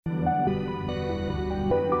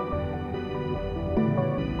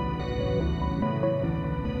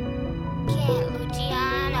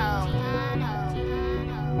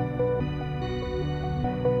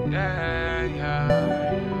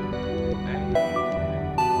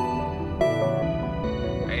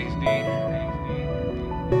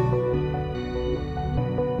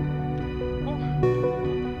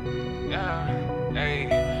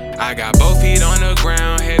I got both feet on the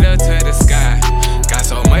ground, head up to the sky. Got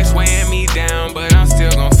so much weighing me down, but I'm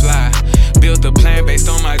still gon' fly. Built a plan based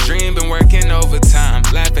on my dream, been working overtime.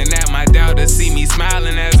 Laughing at my doubt to see me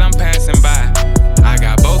smiling as I'm passing by. I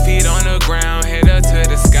got both feet on the ground, head up to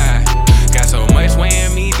the sky. Got so much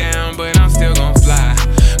weighing me down, but I'm still gon' fly.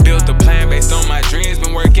 Built a plan based on my dreams,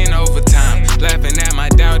 been working overtime. Laughing at my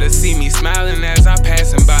doubt to see me smiling as I'm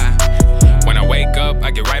passing by. When I wake up, I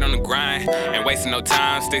get right on the grind. Ain't wasting no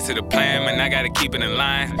time, stick to the plan, man, I gotta keep it in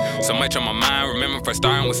line. So much on my mind, remember first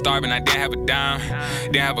starting was starving, I didn't have a dime.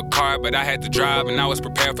 Didn't have a car, but I had to drive, and I was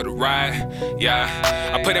prepared for the ride. Yeah,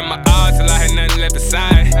 I put in my all till I had nothing left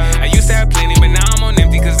aside. I used to have plenty, but now I'm on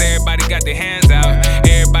empty, cause everybody got their hands out.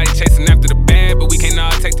 Everybody chasing after the bag, but we can't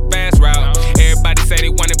all take the fast route. Everybody say they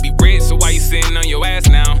wanna be rich, so why you sitting on your ass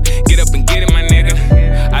now? Get up and get it, my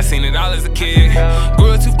nigga. I seen it all as a kid.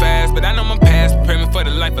 Grew up too fast, but I know my past, prepare me for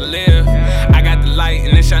the life I live. I got the light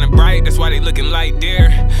and it's shining bright, that's why they looking like deer.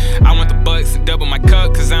 I want the bucks and double my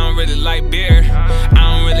cup, cause I don't really like beer.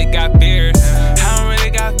 I don't really got fears, I don't really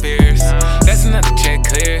got fears. That's another check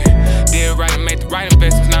clear. Did right and made the right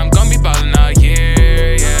investments, now I'm gonna be ballin' all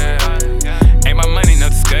year, yeah. Ain't my money, no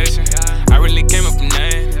discussion. I really came up from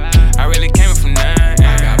nothing, I really came up from nothing.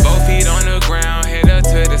 I got both feet on the ground, head up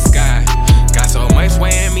to the sky. Got so much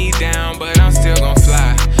weighing me down, but I'm still gon'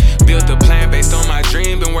 fly. Built a plan based on my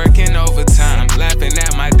dream, been working overtime. Laughing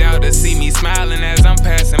at my doubt to see me smiling as I'm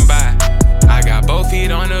passing by. I got both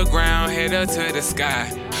feet on the ground, head up to the sky.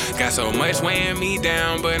 Got so much weighing me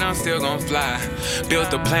down, but I'm still gon' fly.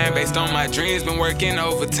 Built a plan based on my dreams, been working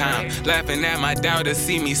overtime. Laughing at my doubt to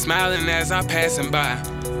see me smiling as I'm passing by.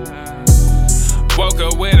 Woke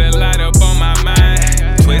up with a lot up on my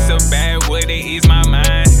mind. Twist of bad wood to ease my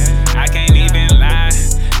mind. I can't even lie.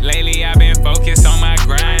 Lately I've been focused on my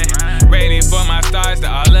grind. Ready for my stars to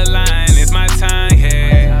all align. It's my time,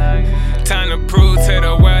 yeah. Time to prove to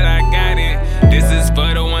the world I got it. This is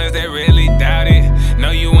for the ones that really doubt it.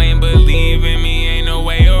 No, you ain't believe in me, ain't no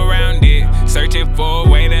way around it. Searching for a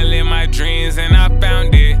way to live my dreams and I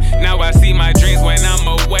found it. Now I see my dreams when I'm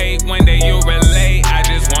awake. One day you'll relate. I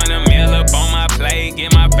just want a meal up on my plate,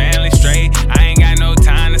 get my family straight. I ain't got no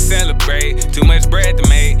time to celebrate, too much bread to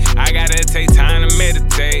make. I gotta take time to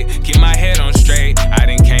meditate, keep my head on straight. I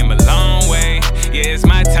done came a long way, yeah, it's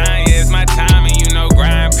my time, yeah, it's my time. And you know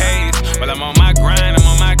grind pays, well I'm on my grind,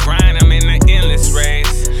 I'm in the endless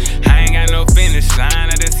race. I ain't got no finish line,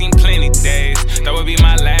 I done seen plenty days. That would be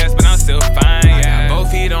my last, but I'm still fine, yeah. I got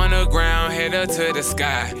both feet on the ground, head up to the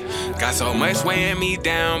sky. Got so much weighing me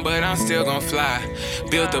down, but I'm still gon' fly.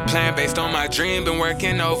 Built a plan based on my dream, been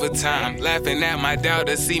working overtime. Laughing at my doubt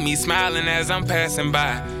to see me smiling as I'm passing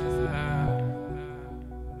by.